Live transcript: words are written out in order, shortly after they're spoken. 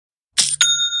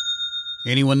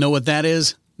Anyone know what that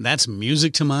is? That's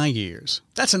music to my ears.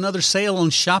 That's another sale on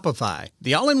Shopify,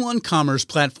 the all-in-one commerce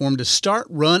platform to start,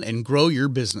 run, and grow your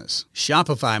business.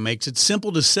 Shopify makes it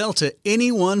simple to sell to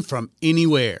anyone from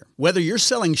anywhere. Whether you're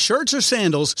selling shirts or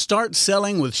sandals, start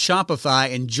selling with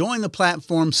Shopify and join the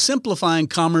platform simplifying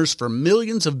commerce for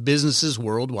millions of businesses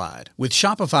worldwide. With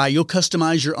Shopify, you'll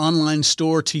customize your online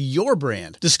store to your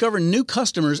brand, discover new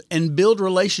customers, and build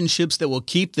relationships that will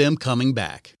keep them coming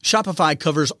back. Shopify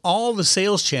covers all the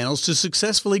sales channels to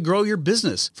successfully grow your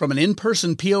business, from an in-person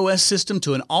POS system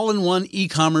to an all-in-one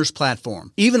e-commerce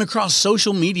platform, even across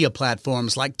social media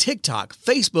platforms like TikTok,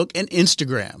 Facebook, and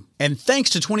Instagram. And thanks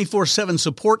to 24/7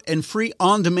 support and free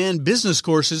on-demand business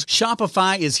courses,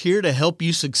 Shopify is here to help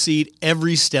you succeed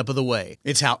every step of the way.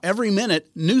 It's how every minute,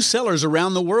 new sellers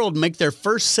around the world make their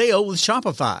first sale with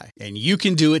Shopify. And you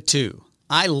can do it too.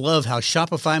 I love how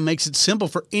Shopify makes it simple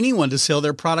for anyone to sell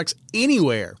their products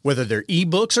anywhere. Whether they're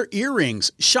ebooks or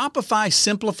earrings, Shopify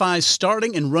simplifies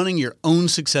starting and running your own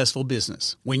successful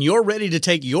business. When you're ready to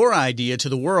take your idea to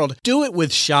the world, do it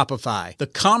with Shopify, the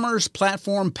commerce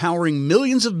platform powering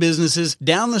millions of businesses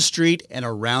down the street and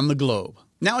around the globe.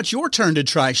 Now it's your turn to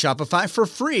try Shopify for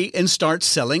free and start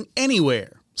selling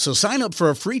anywhere. So sign up for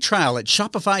a free trial at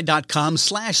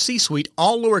shopify.com/C-Suite,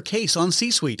 all lowercase on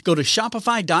C-Suite. Go to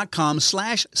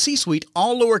shopify.com/C-Suite,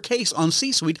 all lowercase on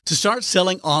C-Suite to start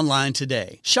selling online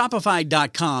today.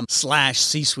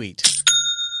 Shopify.com/C-Suite.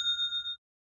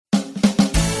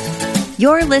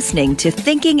 You're listening to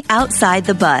Thinking Outside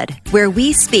the Bud, where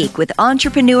we speak with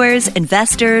entrepreneurs,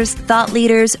 investors, thought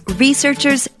leaders,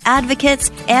 researchers, advocates,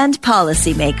 and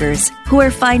policymakers who are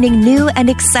finding new and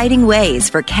exciting ways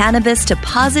for cannabis to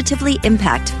positively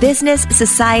impact business,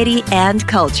 society, and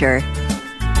culture.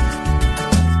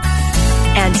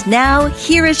 And now,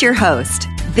 here is your host,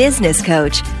 business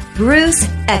coach, Bruce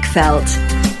Eckfeldt.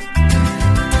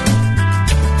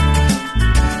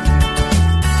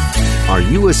 Are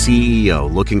you a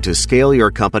CEO looking to scale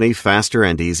your company faster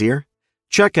and easier?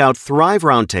 Check out Thrive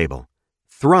Roundtable.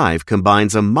 Thrive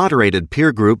combines a moderated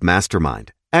peer group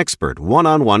mastermind, expert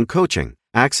one-on-one coaching,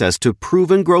 access to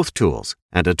proven growth tools,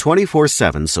 and a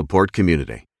 24/7 support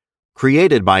community.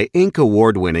 Created by Inc.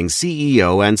 award-winning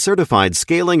CEO and certified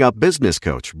scaling-up business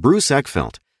coach Bruce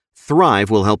Eckfeldt, Thrive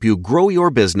will help you grow your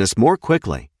business more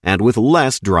quickly and with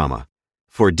less drama.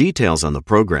 For details on the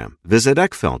program, visit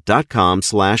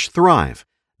eckfeldt.com/thrive.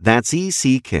 That's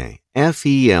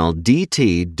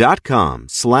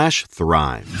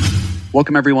ECKFELDT.com/thrive.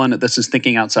 Welcome, everyone. This is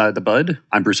Thinking Outside the Bud.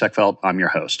 I'm Bruce Eckfeldt. I'm your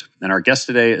host. And our guest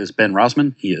today is Ben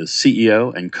Rosman. He is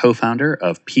CEO and co-founder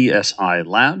of PSI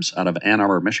Labs out of Ann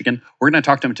Arbor, Michigan. We're going to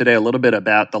talk to him today a little bit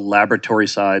about the laboratory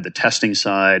side, the testing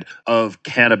side of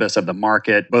cannabis, of the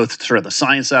market, both sort of the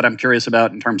science side I'm curious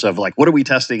about in terms of like, what are we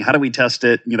testing? How do we test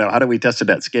it? How do we test it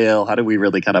at scale? How do we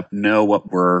really kind of know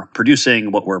what we're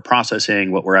producing, what we're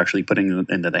processing, what we're actually putting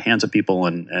into the hands of people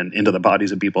and into the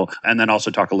bodies of people? And then also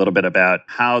talk a little bit about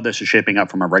how this is shaping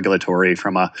up from a regulatory,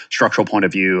 from a structural point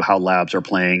of view, how labs are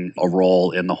playing a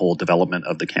role in the whole development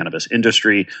of the cannabis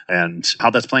industry and how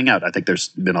that's playing out. I think there's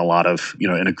been a lot of, in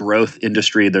a growth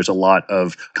industry, there's a lot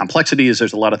of complexities.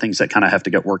 There's a lot of things that kind of have to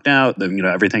get worked out,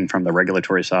 everything from the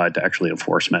regulatory side to actually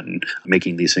enforcement and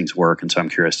making these things work. And so I'm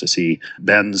curious to see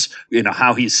Ben's,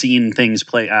 how he's seen things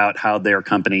play out, how their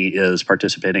company is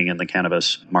participating in the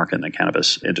cannabis market and the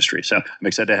cannabis industry. So I'm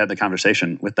excited to have the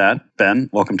conversation. With that,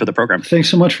 Ben, welcome to the program. Thanks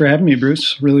so much for having me,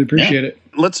 Bruce. Really appreciate it.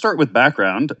 Let's start with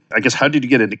background. I guess, how did you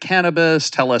get into cannabis?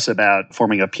 Tell us about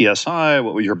forming a PSI.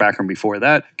 What was your background before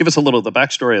that? Give us a little of the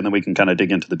backstory, and then we can kind of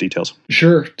dig into the details.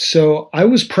 Sure. So I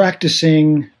was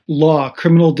practicing law,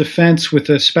 criminal defense, with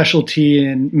a specialty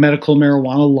in medical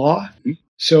marijuana law. Mm-hmm.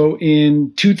 So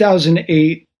in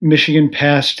 2008, Michigan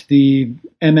passed the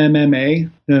MMMA,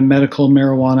 the Medical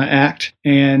Marijuana Act.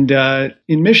 And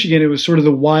in Michigan, it was sort of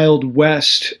the Wild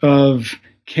West of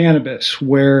cannabis,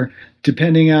 where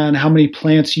depending on how many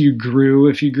plants you grew,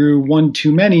 if you grew one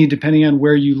too many, depending on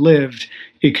where you lived,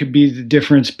 it could be the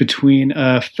difference between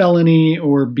a felony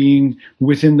or being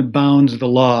within the bounds of the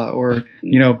law, or,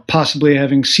 possibly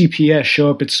having CPS show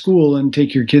up at school and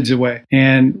take your kids away.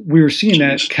 And we were seeing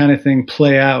that kind of thing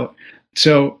play out.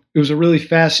 So it was a really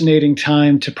fascinating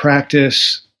time to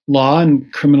practice law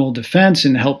and criminal defense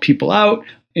and help people out.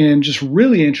 And just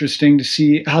really interesting to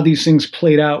see how these things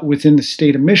played out within the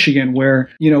state of Michigan, where,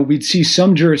 we'd see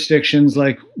some jurisdictions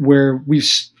like where we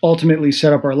ultimately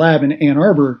set up our lab in Ann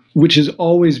Arbor, which has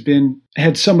always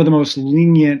had some of the most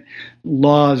lenient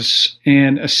laws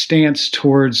and a stance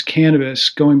towards cannabis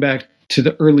going back to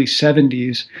the early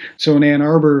 70s. So in Ann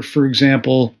Arbor, for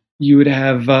example, you would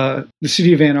have the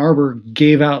city of Ann Arbor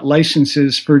gave out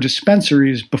licenses for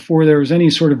dispensaries before there was any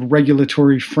sort of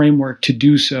regulatory framework to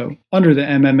do so under the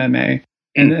MMMA.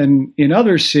 And then in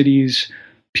other cities,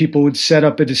 people would set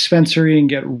up a dispensary and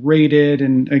get raided,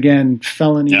 and again,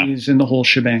 felonies and the whole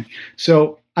shebang.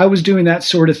 So I was doing that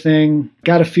sort of thing,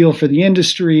 got a feel for the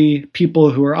industry,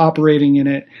 people who are operating in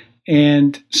it,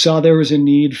 and saw there was a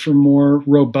need for more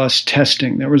robust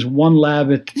testing. There was one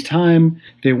lab at the time.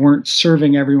 They weren't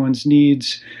serving everyone's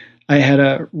needs. I had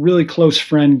a really close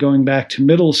friend going back to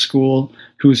middle school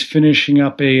who was finishing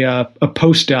up a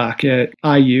postdoc at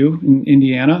IU in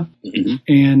Indiana. Mm-hmm.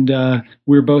 And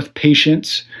we were both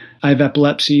patients. I have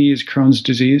epilepsy, is Crohn's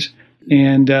disease.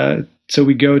 And so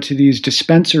we go to these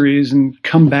dispensaries and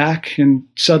come back, and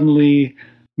suddenly,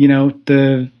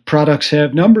 the products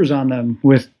have numbers on them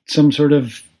with some sort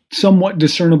of somewhat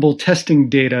discernible testing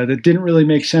data that didn't really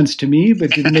make sense to me,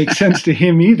 but didn't make sense to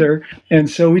him either. And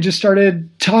so we just started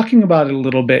talking about it a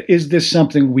little bit. Is this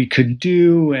something we could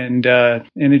do? And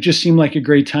it just seemed like a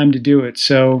great time to do it.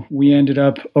 So we ended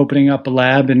up opening up a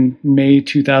lab in May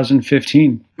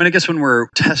 2015. I guess when we're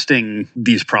testing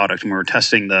these products, when we're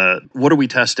testing what are we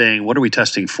testing? What are we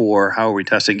testing for? How are we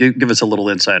testing? Give us a little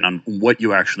insight on what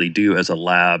you actually do as a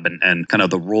lab and kind of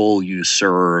the role you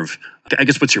serve. I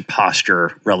guess what's your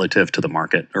posture relative to the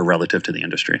market or relative to the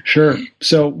industry? Sure.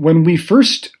 So when we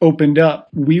first opened up,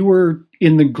 we were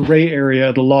in the gray area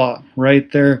of the law,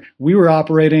 right there. We were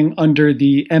operating under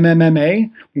the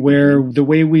MMMA, where the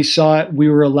way we saw it, we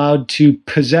were allowed to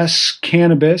possess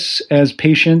cannabis as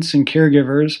patients and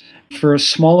caregivers for a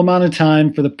small amount of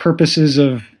time for the purposes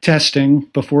of testing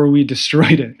before we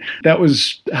destroyed it. That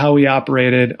was how we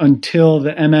operated until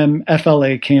the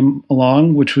MMFLA came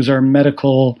along, which was our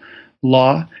medical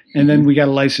law. And then we got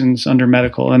a license under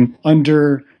medical. And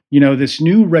under this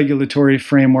new regulatory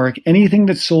framework, anything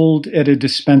that's sold at a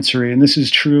dispensary, and this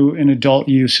is true in adult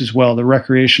use as well, the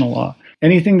recreational law,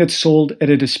 anything that's sold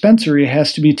at a dispensary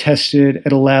has to be tested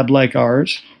at a lab like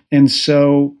ours. And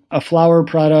so a flower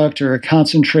product or a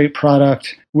concentrate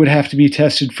product would have to be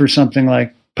tested for something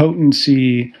like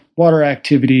potency, water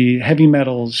activity, heavy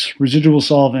metals, residual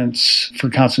solvents for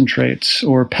concentrates,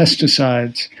 or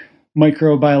pesticides,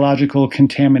 microbiological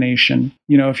contamination.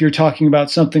 If you're talking about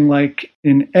something like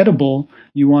an edible,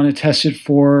 you want to test it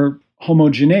for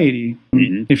homogeneity.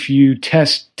 Mm-hmm. If you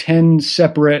test 10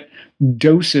 separate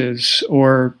doses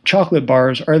or chocolate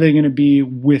bars, are they going to be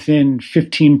within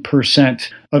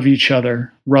 15% of each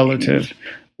other relative?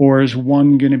 Mm-hmm. Or is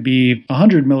one going to be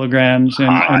 100 milligrams and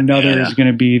another is going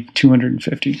to be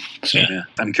 250? So. Yeah.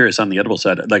 I'm curious on the edible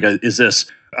side. Is this,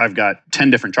 I've got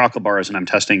 10 different chocolate bars and I'm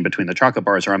testing between the chocolate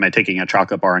bars, or am I taking a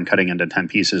chocolate bar and cutting into 10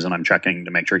 pieces and I'm checking to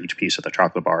make sure each piece of the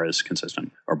chocolate bar is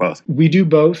consistent, or both? We do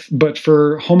both, but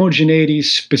for homogeneity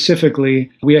specifically,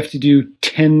 we have to do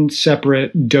 10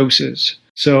 separate doses.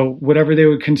 So whatever they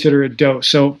would consider a dose.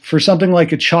 So for something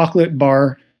like a chocolate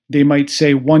bar, they might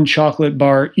say one chocolate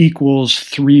bar equals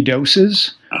 3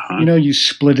 doses. Uh-huh. You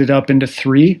split it up into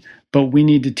 3, but we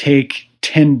need to take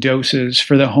 10 doses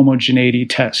for the homogeneity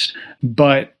test.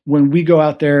 But when we go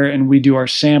out there and we do our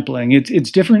sampling,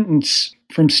 it's different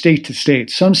from state to state.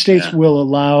 Some states will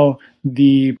allow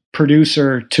the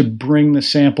producer to bring the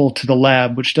sample to the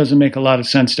lab, which doesn't make a lot of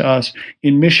sense to us.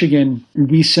 In Michigan,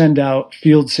 we send out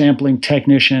field sampling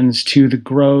technicians to the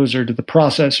grows or to the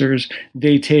processors.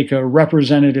 They take a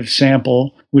representative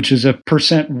sample, which is a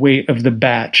 % weight of the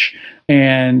batch,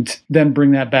 and then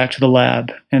bring that back to the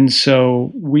lab. And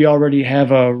so we already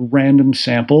have a random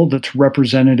sample that's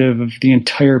representative of the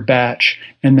entire batch,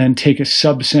 and then take a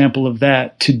subsample of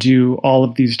that to do all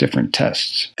of these different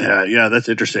tests. Yeah, that's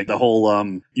interesting. The whole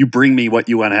you bring me what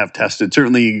you want to have tested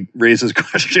certainly raises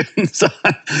questions.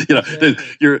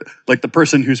 You're like the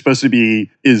person who's supposed to be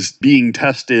is being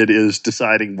tested is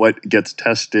deciding what gets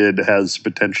tested has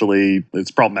potentially,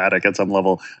 it's problematic at some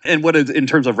level. And what is in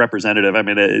terms of representative? I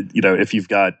mean, if you've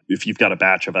got a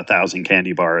batch of 1,000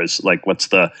 candy bars, like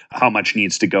how much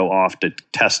needs to go off to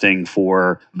testing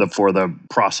for the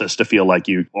process to feel like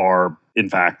you are in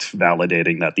fact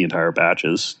validating that the entire batch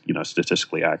is,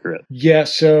 statistically accurate? Yeah,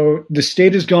 so the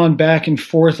state has gone back and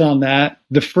forth on that.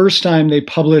 The first time they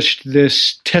published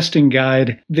this testing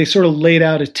guide, they sort of laid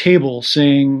out a table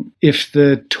saying if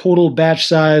the total batch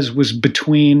size was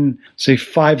between, say,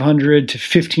 500 to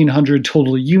 1,500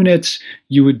 total units,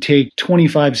 you would take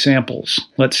 25 samples,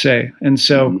 let's say. And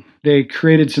so they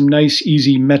created some nice,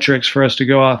 easy metrics for us to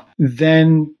go off.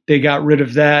 Then they got rid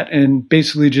of that and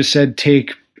basically just said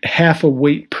take half a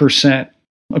weight %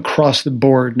 across the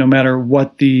board, no matter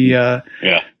what the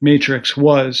matrix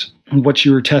was. what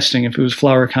you were testing, if it was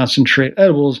flour, concentrate,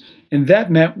 edibles. And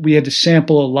that meant we had to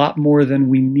sample a lot more than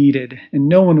we needed. And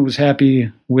no one was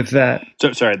happy with that.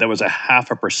 So, sorry, that was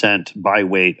 0.5% by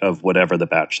weight of whatever the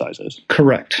batch size is.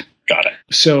 Correct. Got it.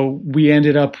 So we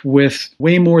ended up with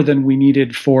way more than we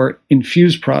needed for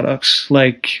infused products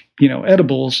like,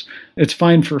 edibles. It's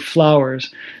fine for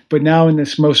flowers. But now in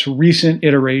this most recent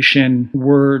iteration,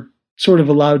 we're sort of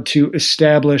allowed to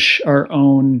establish our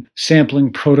own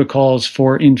sampling protocols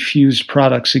for infused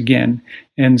products again.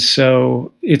 And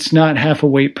so it's not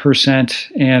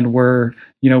 0.5% and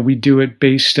we do it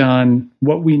based on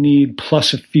what we need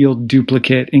plus a field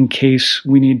duplicate in case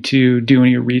we need to do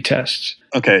any retests.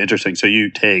 Okay, interesting. So you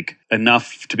take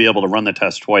enough to be able to run the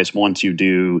test twice. Once you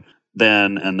do,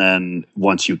 and then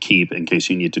once you keep in case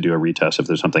you need to do a retest. If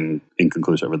there's something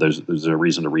inconclusive or there's a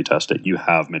reason to retest it, you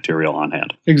have material on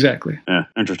hand. Exactly. Yeah,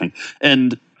 interesting.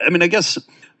 And I mean, I guess I'm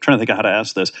trying to think of how to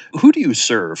ask this. Who do you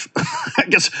serve? I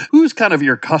guess who's kind of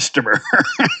your customer?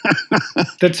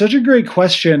 That's such a great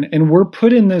question. And we're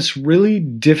put in this really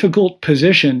difficult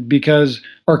position because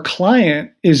our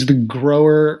client is the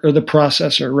grower or the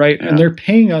processor, right? Yeah. And they're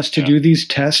paying us to do these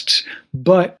tests,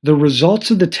 but the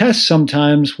results of the tests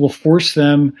sometimes will force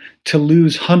them to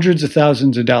lose hundreds of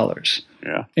thousands of dollars.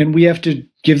 Yeah. And we have to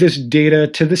give this data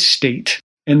to the state.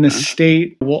 And the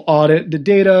state will audit the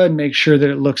data and make sure that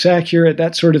it looks accurate,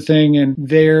 that sort of thing. And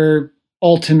they're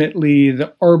ultimately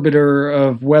the arbiter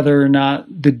of whether or not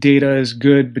the data is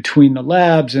good between the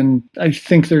labs. And I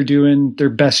think they're doing their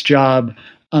best job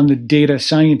on the data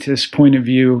scientist point of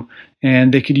view,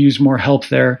 and they could use more help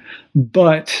there.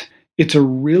 But it's a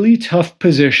really tough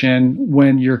position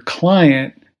when your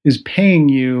client is paying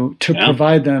you to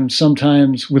provide them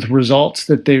sometimes with results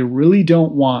that they really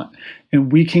don't want.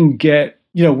 And we can get,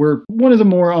 we're one of the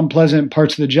more unpleasant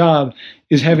parts of the job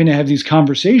is having to have these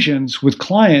conversations with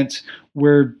clients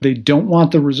where they don't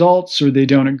want the results or they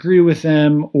don't agree with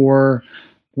them, or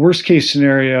worst case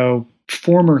scenario,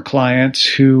 former clients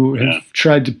who have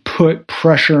tried to put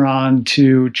pressure on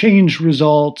to change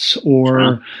results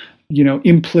or,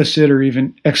 implicit or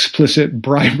even explicit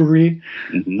bribery.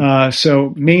 Mm-hmm.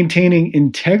 So maintaining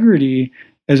integrity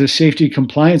as a safety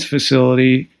compliance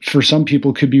facility for some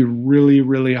people could be really,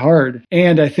 really hard.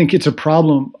 And I think it's a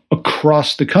problem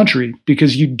across the country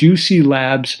because you do see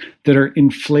labs that are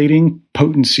inflating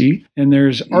potency, and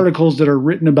there's articles that are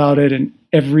written about it in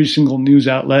every single news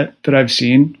outlet that I've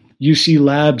seen. You see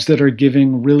labs that are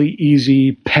giving really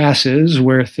easy passes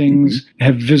where things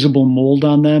have visible mold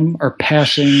on them are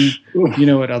passing,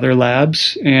 at other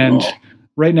labs. And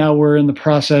right now we're in the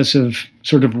process of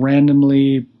sort of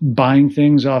randomly buying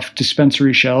things off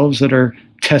dispensary shelves that are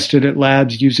tested at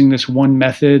labs using this one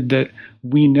method that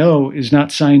we know is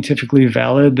not scientifically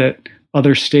valid, that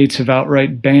other states have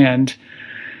outright banned.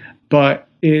 But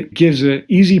it gives an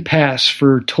easy pass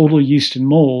for total yeast and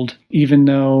mold, even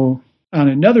though on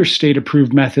another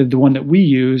state-approved method, the one that we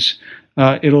use,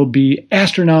 it'll be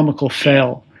astronomical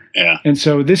fail. Yeah. And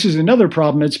so this is another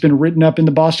problem. It's been written up in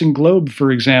the Boston Globe,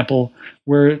 for example,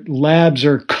 where labs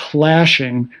are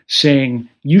clashing, saying,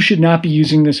 you should not be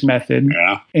using this method.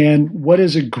 Yeah. And what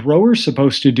is a grower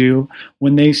supposed to do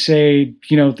when they say,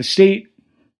 the state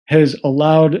has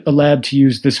allowed a lab to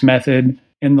use this method,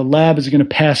 and the lab is going to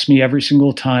pass me every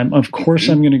single time? Of course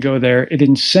I'm going to go there. It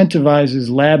incentivizes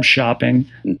lab shopping,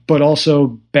 but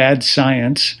also bad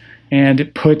science, and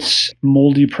it puts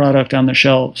moldy product on the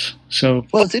shelves. So,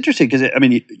 well, it's interesting because I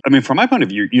mean, from my point of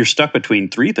view, you're stuck between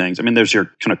three things. I mean, there's your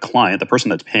kind of client, the person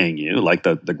that's paying you, like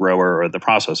the grower or the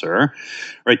processor,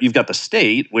 right? You've got the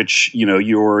state, which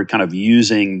you're kind of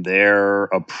using their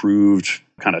approved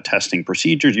kind of testing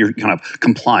procedures. You're kind of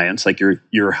compliance, like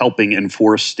you're helping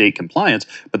enforce state compliance.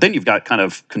 But then you've got kind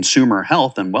of consumer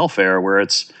health and welfare, where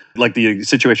it's like the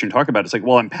situation you talk about. It's like,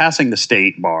 well, I'm passing the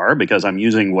state bar because I'm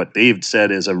using what they've said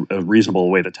is a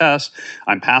reasonable way to test.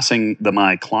 I'm passing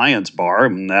my client's bar,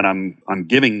 and then I'm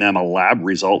giving them a lab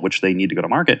result which they need to go to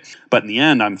market. But in the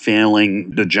end, I'm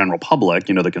failing the general public,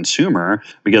 the consumer,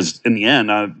 because in the end,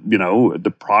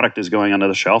 the product is going onto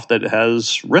the shelf that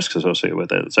has risks associated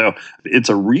with it. So it's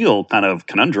a real kind of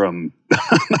conundrum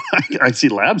I see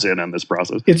labs in this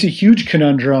process. It's a huge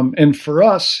conundrum. And for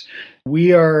us,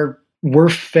 we're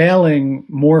failing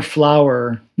more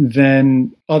flour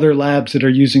than other labs that are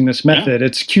using this method. Yeah.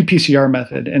 It's qPCR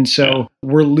method. And so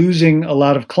we're losing a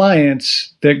lot of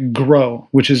clients that grow,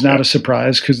 which is not a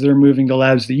surprise because they're moving to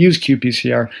labs that use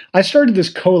qPCR. I started this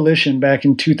coalition back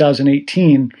in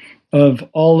 2018 of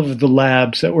all of the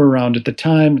labs that were around at the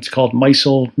time. It's called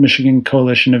MICEL, Michigan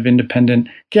Coalition of Independent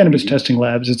Cannabis Testing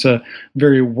Labs. It's a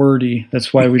very wordy,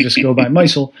 that's why we just go by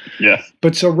MICEL. Yeah.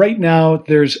 But so right now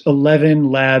there's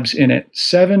 11 labs in it.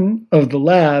 7 of the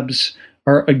labs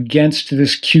are against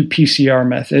this qPCR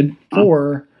method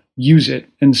or use it.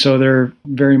 And so they're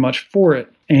very much for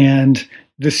it. And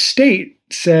the state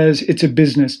says it's a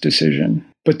business decision.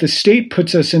 But the state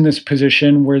puts us in this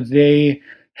position where they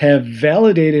have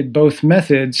validated both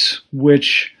methods,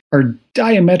 which are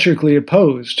diametrically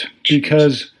opposed,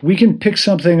 because we can pick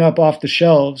something up off the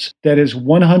shelves that is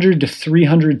 100 to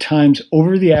 300 times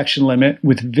over the action limit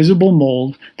with visible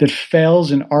mold that fails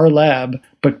in our lab,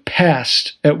 but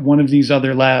passed at one of these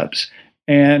other labs.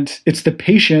 And it's the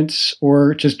patients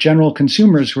or just general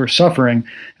consumers who are suffering.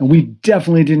 And we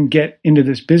definitely didn't get into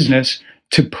this business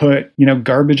to put,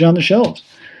 garbage on the shelves.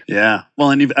 Yeah.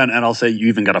 Well, and I'll say you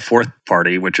even got a fourth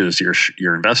party, which is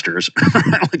your investors.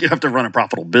 You have to run a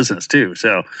profitable business too.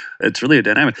 So it's really a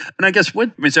dynamic. And I guess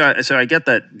so I get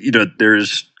that,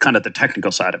 there's kind of the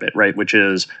technical side of it, right? Which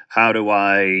is how do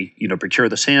I, procure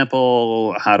the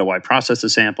sample? How do I process the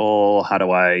sample? How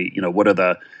do I, what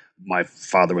are my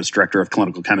father was director of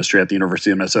clinical chemistry at the University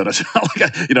of Minnesota. So,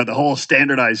 the whole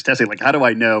standardized testing, how do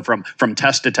I know from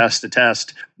test to test to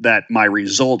test that my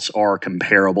results are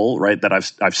comparable, right? That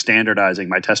I've standardizing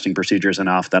my testing procedures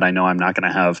enough that I know I'm not going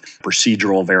to have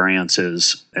procedural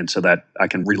variances, and so that I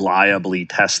can reliably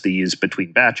test these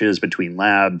between batches, between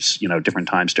labs, different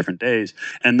times, different days.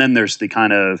 And then there's the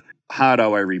kind of, how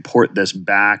do I report this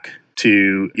back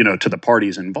to the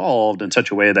parties involved in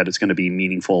such a way that it's going to be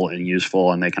meaningful and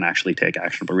useful and they can actually take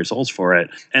actionable results for it.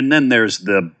 And then there's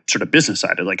the sort of business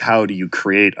side of how do you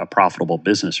create a profitable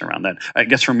business around that? I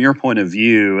guess from your point of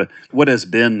view, what has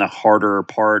been the harder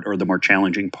part or the more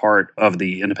challenging part of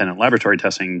the independent laboratory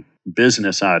testing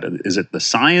business side? Is it the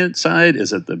science side?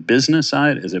 Is it the business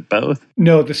side? Is it both?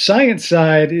 No, the science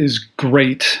side is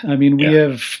great. I mean, we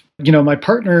have, my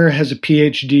partner has a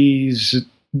PhD. He's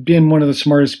been one of the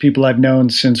smartest people I've known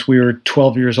since we were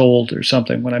 12 years old or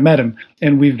something when I met him.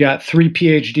 And we've got 3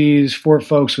 PhDs, 4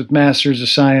 folks with masters of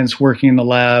science working in the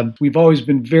lab. We've always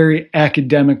been very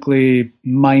academically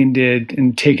minded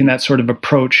and taken that sort of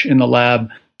approach in the lab,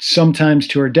 sometimes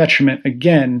to our detriment,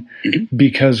 again,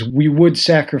 because we would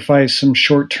sacrifice some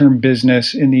short-term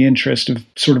business in the interest of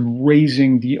sort of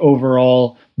raising the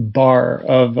overall bar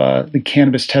of the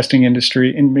cannabis testing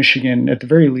industry in Michigan, at the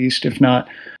very least, if not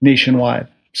nationwide.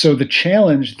 So the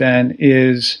challenge then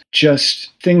is just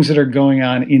things that are going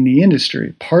on in the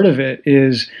industry. Part of it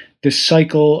is this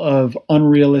cycle of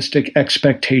unrealistic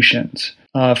expectations.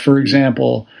 For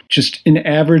example, just an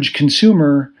average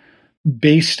consumer,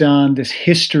 based on this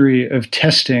history of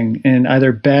testing and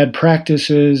either bad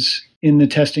practices in the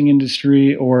testing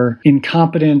industry or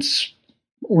incompetence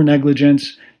or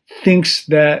negligence, thinks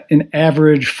that an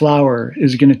average flower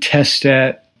is going to test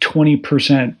at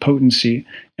 20% potency.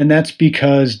 And that's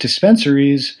because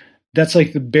dispensaries, that's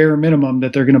like the bare minimum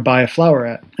that they're going to buy a flower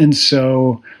at. And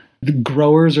so the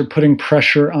growers are putting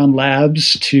pressure on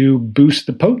labs to boost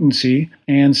the potency.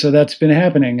 And so that's been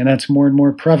happening, and that's more and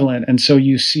more prevalent. And so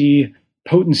you see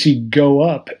potency go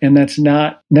up, and that's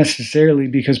not necessarily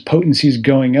because potency is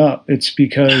going up. It's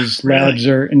because labs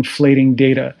are inflating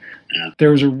data. Yeah.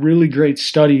 There was a really great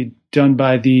study done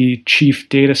by the chief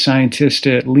data scientist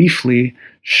at Leafly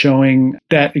showing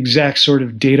that exact sort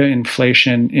of data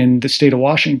inflation in the state of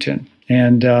Washington.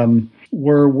 And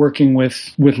we're working with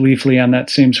Leafly on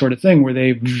that same sort of thing, where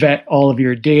they vet all of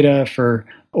your data for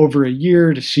over a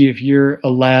year to see if you're a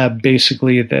lab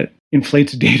basically that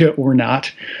inflates data or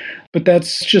not. But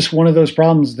that's just one of those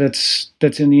problems that's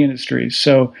in the industry.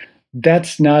 So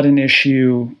that's not an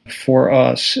issue for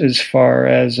us as far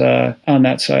as on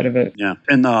that side of it. Yeah.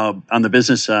 And on the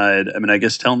business side, I mean, I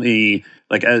guess tell me,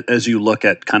 like, as you look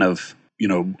at kind of,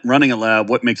 running a lab,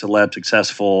 what makes a lab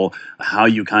successful, how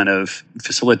you kind of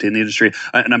facilitate the industry.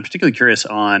 And I'm particularly curious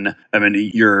on, I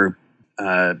mean, you're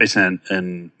based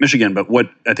in Michigan, but what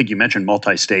I think you mentioned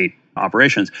multi-state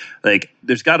operations, like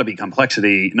there's got to be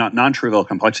complexity, not non-trivial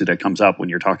complexity that comes up when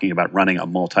you're talking about running a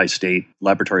multi-state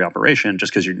laboratory operation,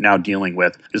 just because you're now dealing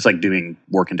with, it's like doing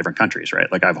work in different countries,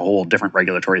 right? Like I have a whole different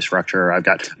regulatory structure. I've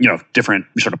got, different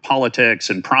sort of politics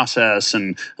and process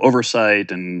and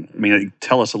oversight. And I mean,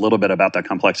 tell us a little bit about that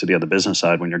complexity of the business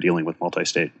side when you're dealing with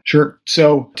multi-state. Sure.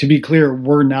 So to be clear,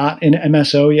 we're not an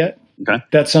MSO yet. Okay.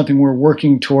 That's something we're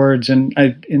working towards. And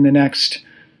in the next,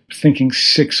 thinking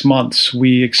 6 months,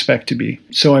 we expect to be.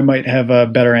 So I might have a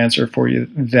better answer for you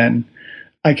then.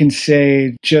 I can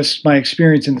say just my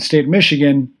experience in the state of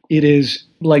Michigan, it is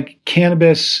like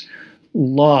cannabis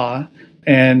law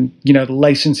And, the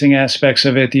licensing aspects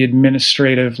of it, the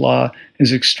administrative law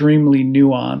is extremely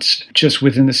nuanced just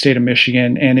within the state of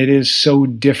Michigan. And it is so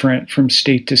different from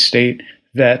state to state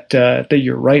that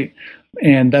you're right.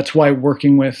 And that's why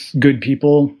working with good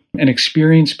people and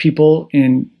experienced people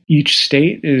in each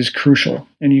state is crucial.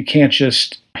 And you can't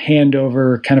just hand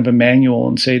over kind of a manual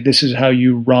and say, this is how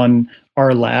you run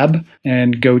our lab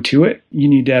and go to it. You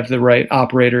need to have the right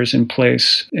operators in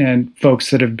place and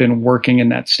folks that have been working in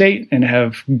that state and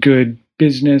have good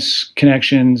business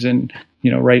connections and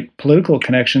right political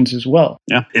connections as well.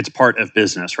 Yeah, it's part of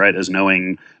business, right? Is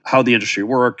knowing how the industry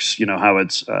works, how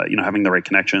it's, having the right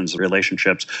connections,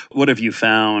 relationships. What have you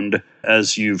found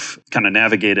as you've kind of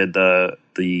navigated the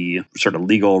sort of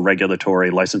legal, regulatory,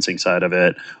 licensing side of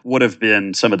it? What have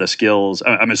been some of the skills?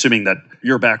 I'm assuming that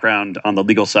your background on the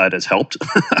legal side has helped.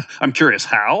 I'm curious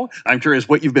how. I'm curious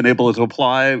what you've been able to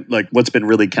apply, like what's been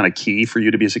really kind of key for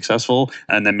you to be successful.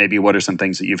 And then maybe what are some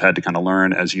things that you've had to kind of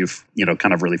learn as you've,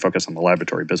 kind of really focused on the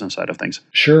laboratory business side of things?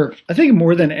 Sure. I think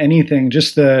more than anything,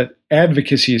 just the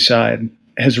advocacy side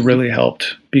has really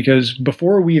helped, because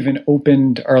before we even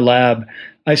opened our lab,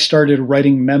 I started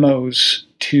writing memos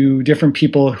to different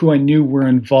people who I knew were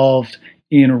involved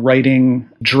in writing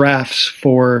drafts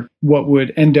for what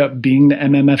would end up being the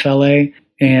MMFLA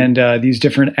and these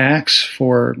different acts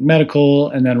for medical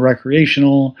and then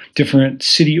recreational, different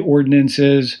city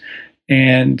ordinances,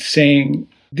 and saying,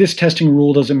 this testing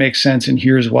rule doesn't make sense, and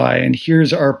here's why, and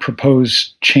here's our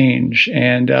proposed change.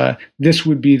 And this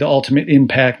would be the ultimate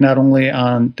impact, not only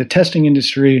on the testing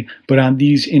industry, but on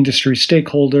these industry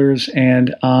stakeholders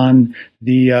and on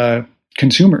the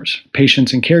consumers,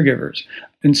 patients and caregivers.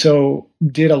 And so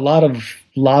did a lot of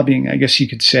lobbying, I guess you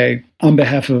could say, on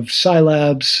behalf of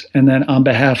SciLabs and then on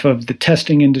behalf of the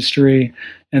testing industry.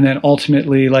 And then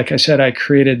ultimately, like I said, I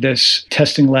created this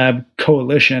testing lab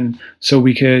coalition so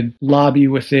we could lobby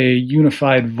with a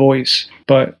unified voice.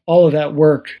 But all of that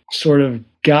work sort of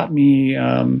got me,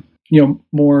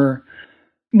 more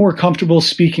comfortable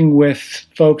speaking with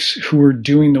folks who were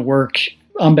doing the work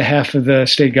on behalf of the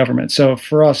state government. So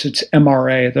for us, it's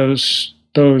MRA.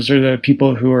 Those are the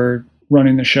people who are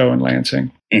running the show in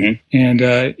Lansing. Mm-hmm. And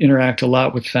interact a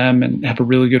lot with them and have a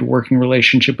really good working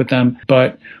relationship with them.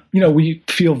 But, we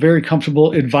feel very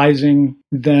comfortable advising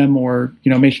them or,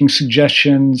 making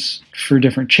suggestions for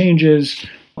different changes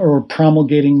or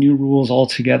promulgating new rules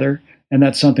altogether. And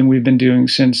that's something we've been doing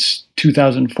since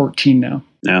 2014 now.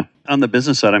 Yeah. On the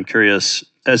business side, I'm curious,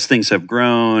 as things have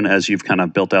grown, as you've kind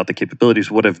of built out the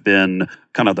capabilities, what have been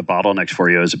kind of the bottlenecks for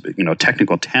you? Is it,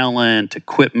 technical talent,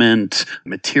 equipment,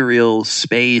 materials,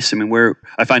 space? I mean, where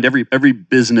I find every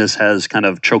business has kind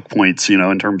of choke points,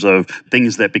 in terms of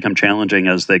things that become challenging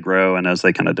as they grow and as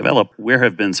they kind of develop. Where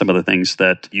have been some of the things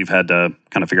that you've had to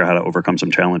kind of figure out how to overcome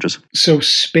some challenges? So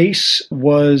space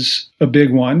was a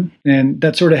big one, and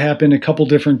that sort of happened a couple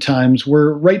different times.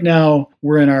 Right now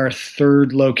we're in our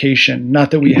third location.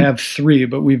 Not that we have three,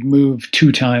 but we've moved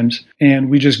 2 times, and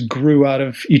we just grew out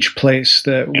of each place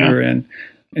that we're in.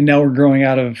 And now we're growing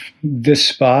out of this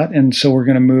spot, and so we're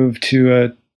going to move to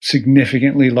a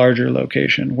significantly larger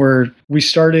location where we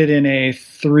started in a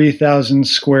 3,000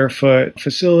 square foot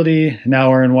facility.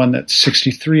 Now we're in one that's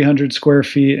 6,300 square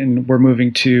feet, and we're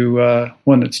moving to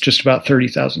one that's just about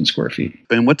 30,000 square feet.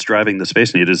 And what's driving the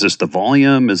space need? Is this the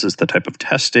volume? Is this the type of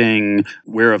testing?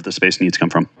 Where have the space needs come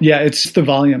from? Yeah, it's the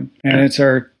volume, and it's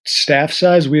our staff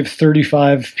size. We have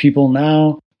 35 people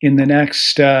now. In the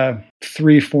next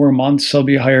 3-4 months, I'll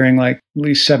be hiring like at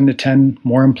least 7 to 10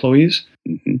 more employees.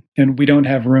 Mm-hmm. And we don't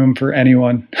have room for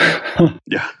anyone.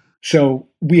 Yeah. So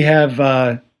we have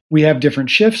different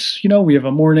shifts. We have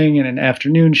a morning and an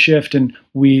afternoon shift, and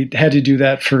we had to do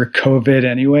that for COVID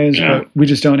anyways, but we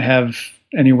just don't have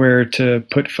anywhere to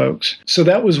put folks. So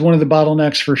that was one of the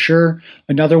bottlenecks for sure.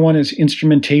 Another one is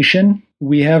instrumentation.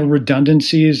 We have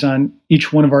redundancies on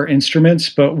each one of our instruments,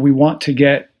 but we want to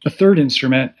get a third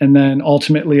instrument and then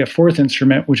ultimately a fourth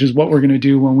instrument, which is what we're going to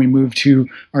do when we move to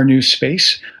our new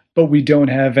space. But we don't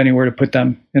have anywhere to put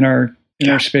them in our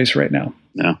space right now.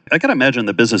 Yeah. I can imagine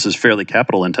the business is fairly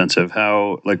capital intensive.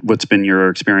 What's been your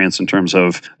experience in terms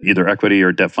of either equity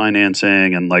or debt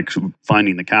financing and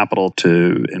finding the capital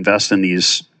to invest in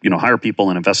these, hire people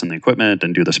and invest in the equipment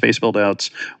and do the space build outs?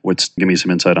 Give me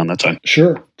some insight on that side.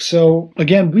 Sure. So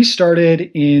again, we started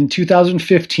in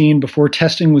 2015 before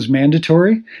testing was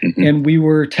mandatory, and we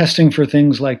were testing for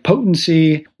things like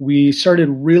potency. We started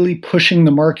really pushing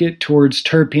the market towards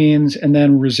terpenes and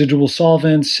then residual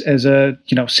solvents as a,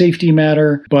 safety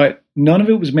matter, but none of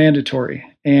it was mandatory.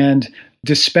 And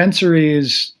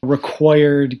dispensaries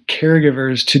required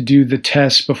caregivers to do the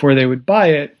test before they would buy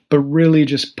it, but really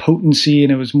just potency,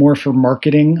 and it was more for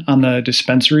marketing on the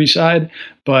dispensary side,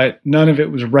 but none of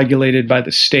it was regulated by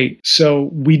the state. So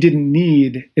we didn't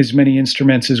need as many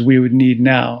instruments as we would need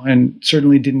now, and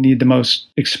certainly didn't need the most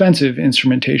expensive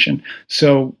instrumentation.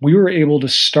 So we were able to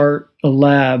start a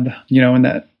lab, in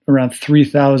that around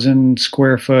 3,000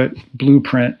 square foot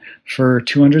blueprint for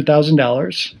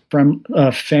 $200,000 from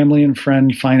family and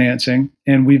friend financing.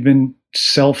 And we've been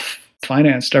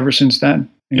self-financed ever since then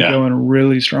and going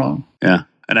really strong. Yeah.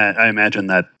 And I imagine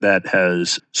that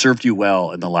has served you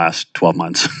well in the last 12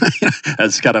 months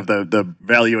as kind of the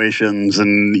valuations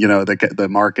and, the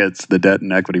markets, the debt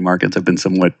and equity markets have been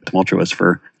somewhat tumultuous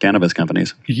for cannabis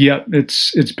companies. Yep.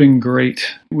 It's been great.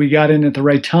 We got in at the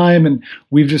right time, and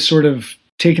we've just sort of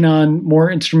taken on more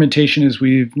instrumentation as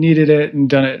we've needed it and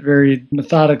done it very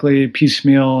methodically,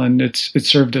 piecemeal, and it's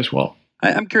served us well.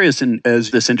 I'm curious,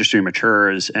 as this industry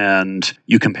matures and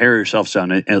you compare yourselves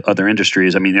to other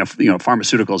industries, I mean,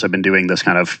 pharmaceuticals have been doing this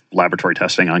kind of laboratory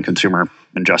testing on consumer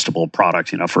ingestible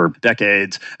products, for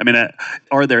decades. I mean,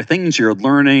 are there things you're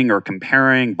learning or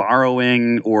comparing,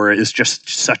 borrowing, or is just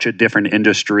such a different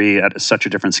industry at such a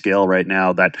different scale right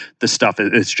now that this stuff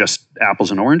is just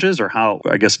apples and oranges? Or how,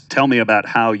 I guess, tell me about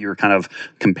how you're kind of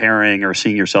comparing or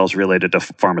seeing yourselves related to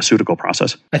pharmaceutical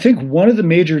process. I think one of the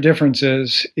major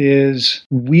differences is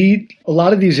a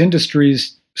lot of these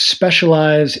industries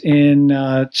specialize in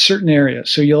certain areas.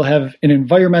 So you'll have an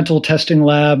environmental testing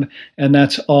lab, and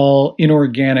that's all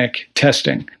inorganic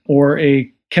testing, or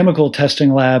a chemical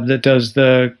testing lab that does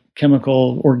the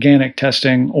chemical organic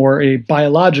testing, or a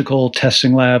biological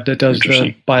testing lab that does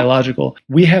the biological.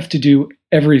 We have to do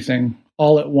everything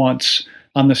all at once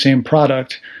on the same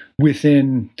product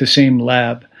within the same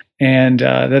lab. And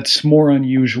that's more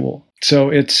unusual. So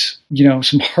it's,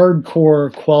 some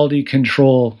hardcore quality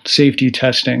control safety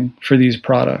testing for these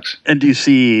products. And do you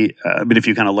see, if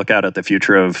you kind of look out at the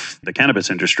future of the cannabis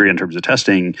industry in terms of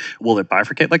testing, will it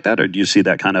bifurcate like that? Or do you see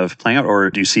that kind of playing out? Or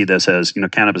do you see this as,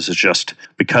 cannabis is just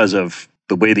because of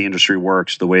the way the industry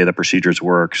works, the way the procedures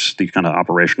works, the kind of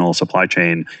operational supply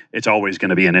chain, it's always going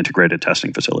to be an integrated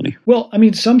testing facility? Well,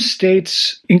 some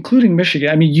states, including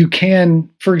Michigan, you can,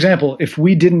 for example, if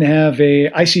we didn't have a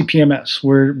ICP-MS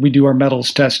where we do our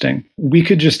metals testing, we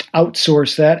could just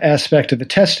outsource that aspect of the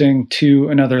testing to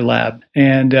another lab.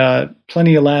 And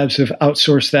plenty of labs have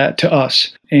outsourced that to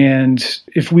us. And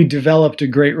if we developed a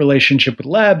great relationship with a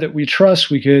lab that we trust,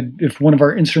 we could, if one of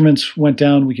our instruments went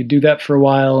down, we could do that for a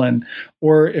while.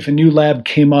 Or if a new lab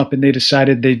came up and they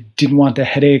decided they didn't want the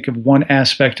headache of one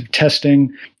aspect of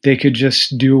testing, they could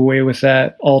just do away with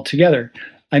that altogether.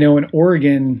 I know in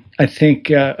Oregon, I think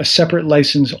a separate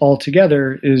license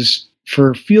altogether is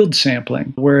for field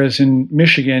sampling, whereas in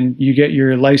Michigan, you get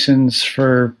your license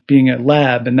for being a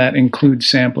lab, and that includes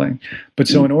sampling. But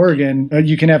so in Oregon,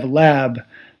 you can have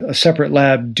a separate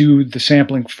lab do the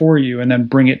sampling for you and then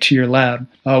bring it to your lab,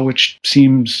 which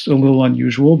seems a little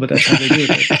unusual, but that's how they do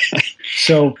it.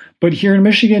 So, but here in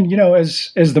Michigan,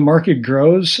 as the market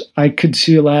grows, I could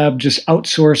see a lab just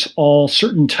outsource all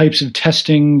certain types of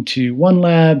testing to one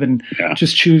lab and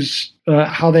just choose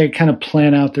how they kind of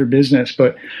plan out their business.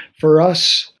 But for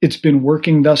us, it's been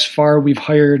working thus far. We've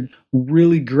hired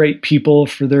really great people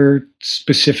for their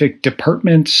specific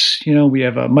departments. We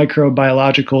have a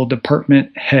microbiological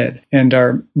department head and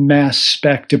our mass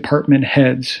spec department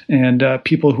heads, and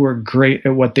people who are great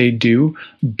at what they do.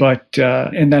 But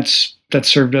and that's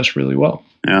served us really well.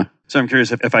 Yeah. So I'm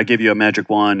curious if I give you a magic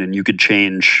wand and you could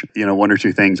change, one or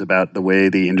two things about the way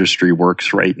the industry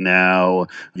works right now,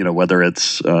 whether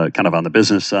it's kind of on the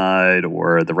business side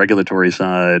or the regulatory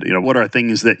side, what are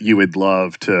things that you would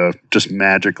love to just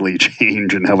magically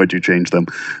change, and how would you change them?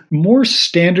 More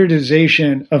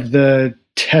standardization of the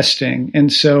testing.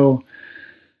 And so,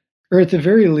 or at the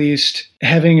very least,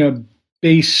 having a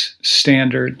base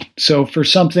standard. So for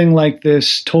something like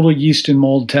this total yeast and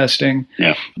mold testing,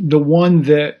 the one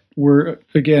that we're,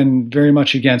 again, very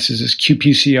much against is this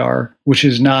qPCR, which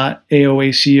is not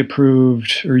AOAC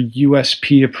approved or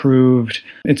USP approved.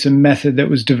 It's a method that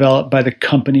was developed by the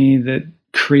company that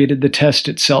created the test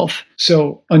itself.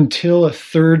 So until a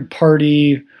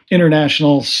third-party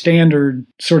international standard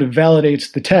sort of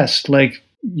validates the test, like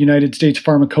United States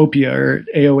Pharmacopoeia or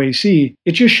AOAC,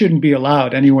 it just shouldn't be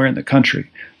allowed anywhere in the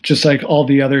country, just like all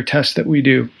the other tests that we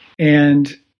do.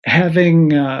 And having,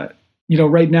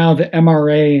 right now the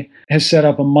MRA has set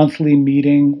up a monthly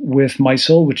meeting with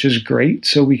MISL, which is great.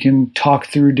 So we can talk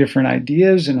through different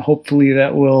ideas, and hopefully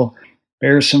that will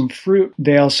bear some fruit.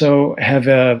 They also have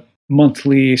a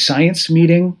monthly science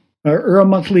meeting or a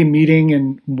monthly meeting,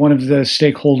 and one of the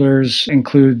stakeholders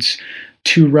includes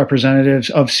 2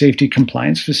 representatives of safety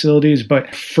compliance facilities.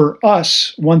 But for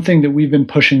us, one thing that we've been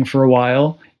pushing for a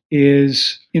while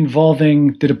is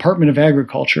involving the Department of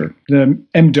Agriculture, the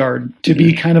MDARD, to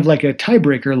be kind of like a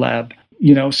tiebreaker lab.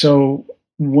 So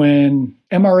when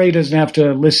MRA doesn't have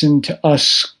to listen to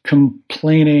us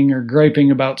complaining or griping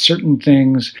about certain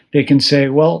things, they can say,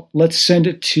 well, let's send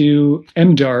it to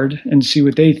MDARD and see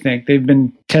what they think. They've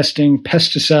been testing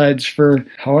pesticides for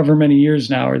however many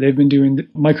years now, or they've been doing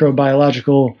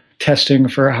microbiological testing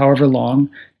for however long,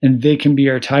 and they can be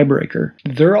our tiebreaker.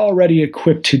 They're already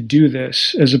equipped to do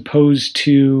this, as opposed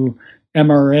to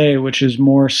MRA, which is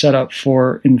more set up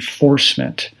for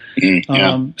enforcement.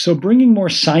 So bringing more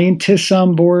scientists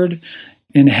on board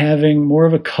and having more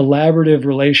of a collaborative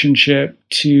relationship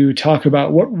to talk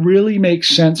about what really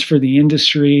makes sense for the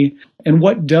industry and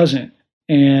what doesn't.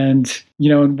 And,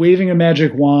 and waving a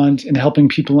magic wand and helping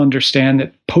people understand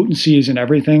that potency isn't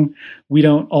everything. We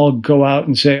don't all go out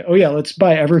and say, oh yeah, let's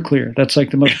buy Everclear. That's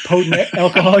like the most potent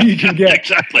alcohol you can get.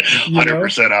 Exactly.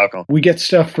 100% alcohol. We get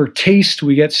stuff for taste.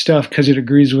 We get stuff because it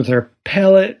agrees with our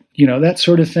palate, that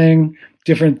sort of thing.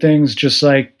 Different things just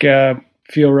like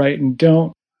feel right and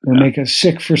don't, or make us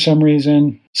sick for some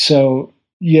reason. So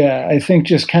yeah, I think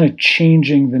just kind of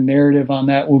changing the narrative on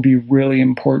that will be really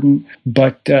important.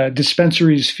 But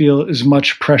dispensaries feel as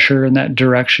much pressure in that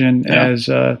direction as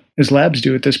labs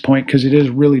do at this point, because it is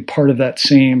really part of that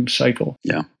same cycle.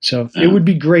 Yeah. So it would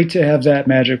be great to have that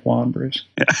magic wand, Bruce.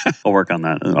 Yeah, I'll work on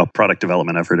that. A product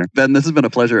development effort. Ben, this has been a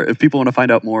pleasure. If people want to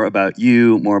find out more about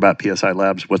you, more about PSI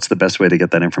Labs, what's the best way to get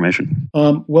that information?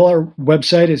 Well, our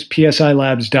website is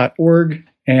psilabs.org.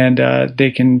 And they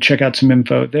can check out some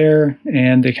info there,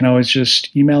 and they can always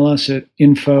just email us at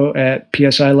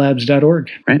info@psilabs.org.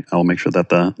 Right. I'll make sure that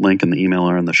the link and the email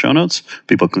are in the show notes.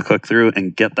 People can click through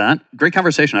and get that. Great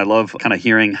conversation. I love kind of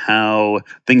hearing how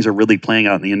things are really playing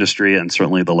out in the industry, and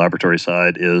certainly the laboratory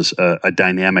side is a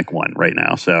dynamic one right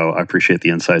now. So I appreciate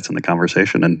the insights and the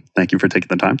conversation, and thank you for taking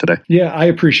the time today. Yeah, I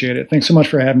appreciate it. Thanks so much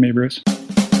for having me, Bruce.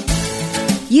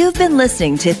 You've been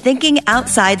listening to Thinking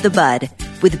Outside the Bud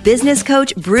with business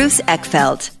coach Bruce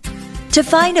Eckfeldt. To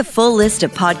find a full list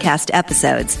of podcast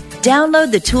episodes,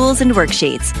 download the tools and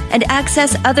worksheets, and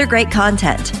access other great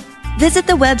content, visit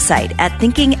the website at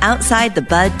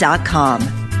thinkingoutsidethebud.com.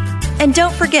 And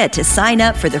don't forget to sign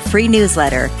up for the free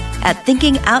newsletter at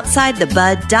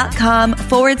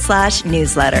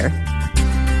thinkingoutsidethebud.com/newsletter.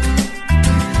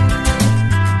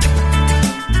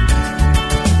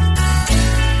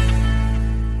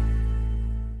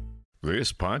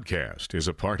 This podcast is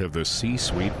a part of the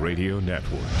C-Suite Radio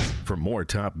Network. For more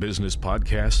top business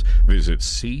podcasts, visit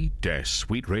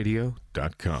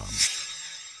c-suiteradio.com.